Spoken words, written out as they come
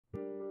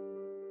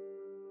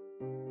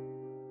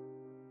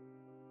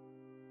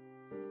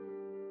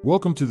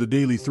Welcome to the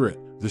Daily Threat,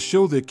 the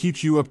show that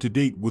keeps you up to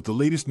date with the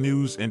latest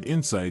news and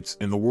insights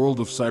in the world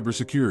of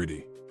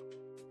cybersecurity.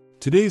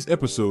 Today's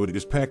episode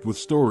is packed with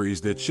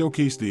stories that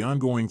showcase the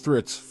ongoing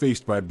threats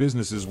faced by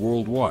businesses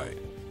worldwide.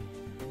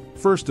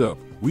 First up,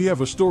 we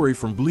have a story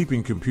from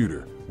Bleeping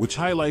Computer, which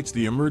highlights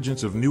the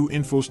emergence of new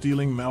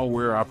info-stealing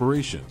malware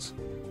operations.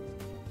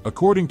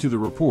 According to the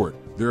report,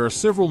 there are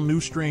several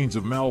new strains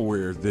of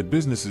malware that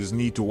businesses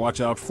need to watch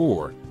out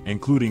for,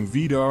 including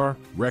VDAR,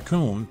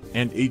 Raccoon,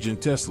 and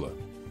Agent Tesla.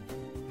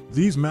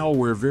 These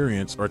malware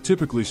variants are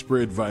typically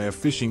spread via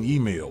phishing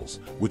emails,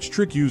 which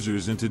trick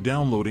users into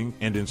downloading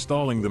and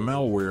installing the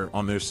malware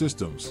on their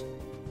systems.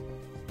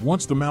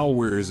 Once the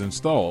malware is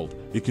installed,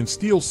 it can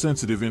steal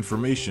sensitive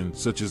information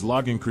such as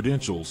login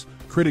credentials,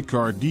 credit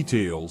card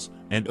details,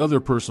 and other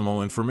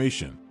personal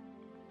information.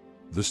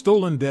 The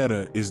stolen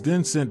data is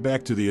then sent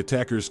back to the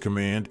attacker's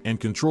command and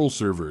control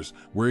servers,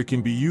 where it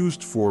can be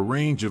used for a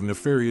range of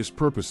nefarious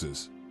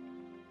purposes.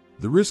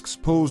 The risks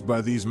posed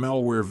by these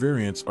malware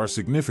variants are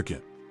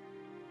significant.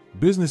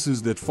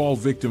 Businesses that fall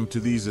victim to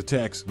these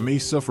attacks may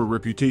suffer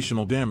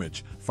reputational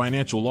damage,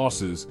 financial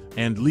losses,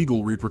 and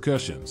legal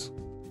repercussions.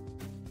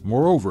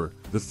 Moreover,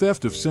 the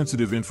theft of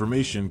sensitive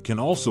information can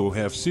also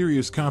have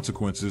serious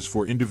consequences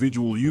for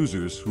individual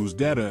users whose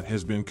data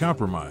has been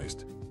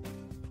compromised.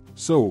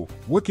 So,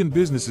 what can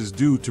businesses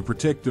do to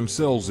protect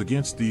themselves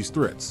against these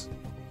threats?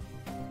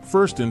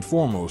 First and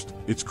foremost,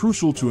 it's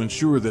crucial to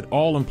ensure that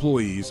all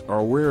employees are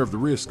aware of the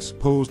risks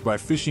posed by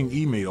phishing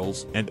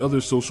emails and other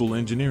social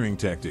engineering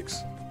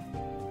tactics.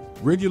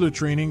 Regular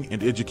training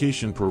and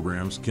education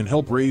programs can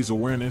help raise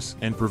awareness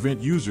and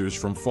prevent users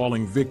from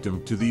falling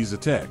victim to these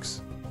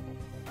attacks.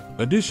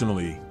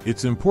 Additionally,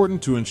 it's important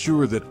to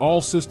ensure that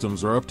all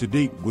systems are up to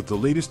date with the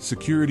latest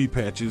security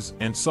patches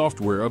and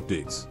software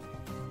updates.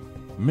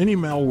 Many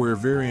malware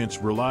variants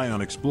rely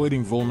on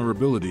exploiting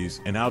vulnerabilities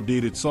and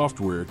outdated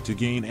software to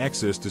gain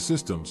access to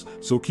systems,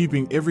 so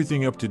keeping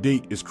everything up to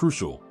date is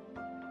crucial.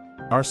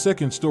 Our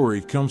second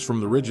story comes from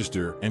the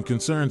Register and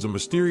concerns a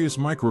mysterious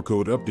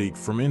microcode update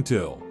from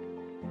Intel.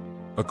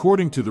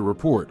 According to the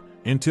report,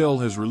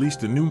 Intel has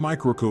released a new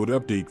microcode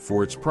update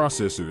for its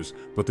processors,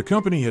 but the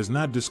company has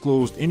not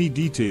disclosed any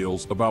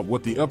details about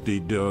what the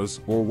update does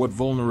or what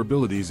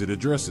vulnerabilities it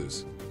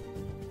addresses.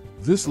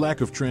 This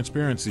lack of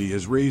transparency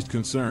has raised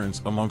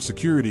concerns among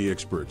security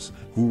experts,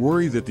 who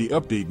worry that the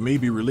update may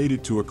be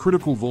related to a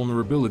critical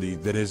vulnerability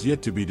that has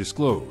yet to be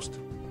disclosed.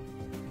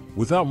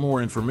 Without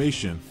more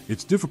information,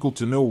 it's difficult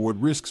to know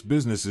what risks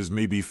businesses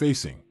may be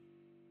facing.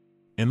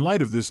 In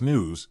light of this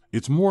news,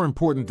 it's more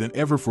important than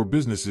ever for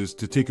businesses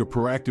to take a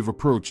proactive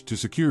approach to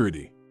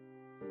security.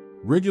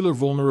 Regular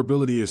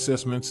vulnerability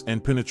assessments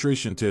and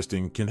penetration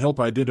testing can help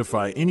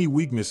identify any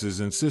weaknesses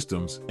in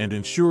systems and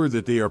ensure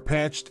that they are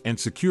patched and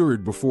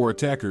secured before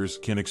attackers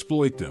can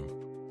exploit them.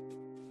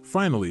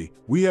 Finally,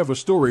 we have a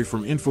story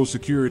from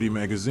InfoSecurity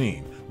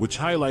magazine, which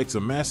highlights a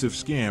massive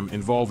scam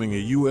involving a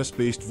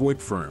US-based VoIP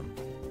firm.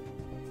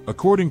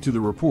 According to the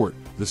report,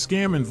 the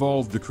scam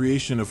involved the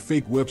creation of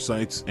fake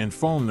websites and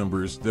phone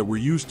numbers that were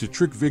used to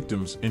trick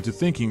victims into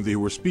thinking they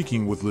were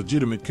speaking with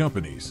legitimate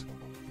companies.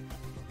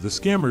 The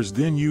scammers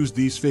then used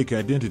these fake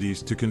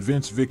identities to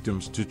convince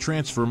victims to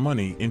transfer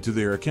money into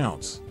their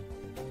accounts.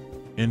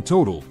 In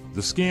total,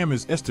 the scam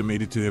is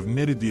estimated to have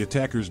netted the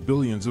attackers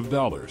billions of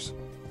dollars.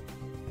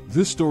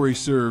 This story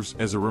serves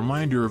as a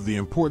reminder of the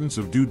importance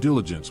of due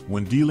diligence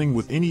when dealing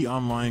with any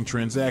online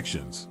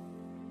transactions.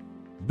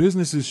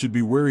 Businesses should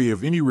be wary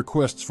of any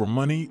requests for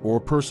money or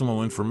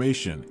personal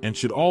information and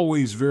should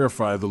always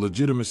verify the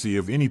legitimacy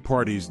of any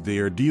parties they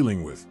are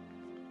dealing with.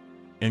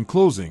 In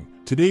closing,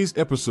 today's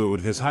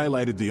episode has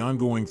highlighted the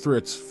ongoing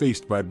threats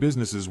faced by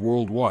businesses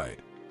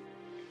worldwide.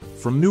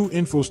 From new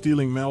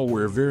info-stealing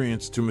malware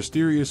variants to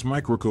mysterious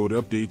microcode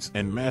updates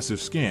and massive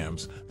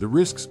scams, the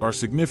risks are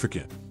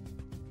significant.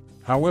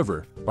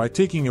 However, by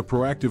taking a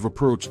proactive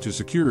approach to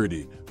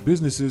security,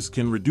 businesses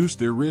can reduce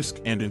their risk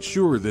and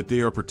ensure that they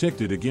are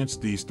protected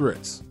against these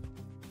threats.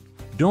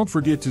 Don't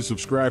forget to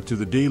subscribe to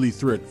the Daily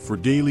Threat for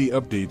daily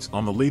updates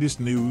on the latest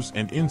news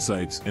and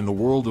insights in the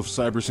world of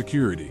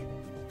cybersecurity.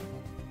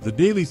 The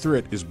Daily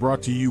Threat is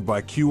brought to you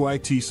by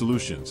QIT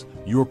Solutions,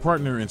 your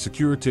partner in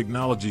secure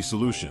technology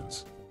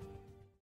solutions.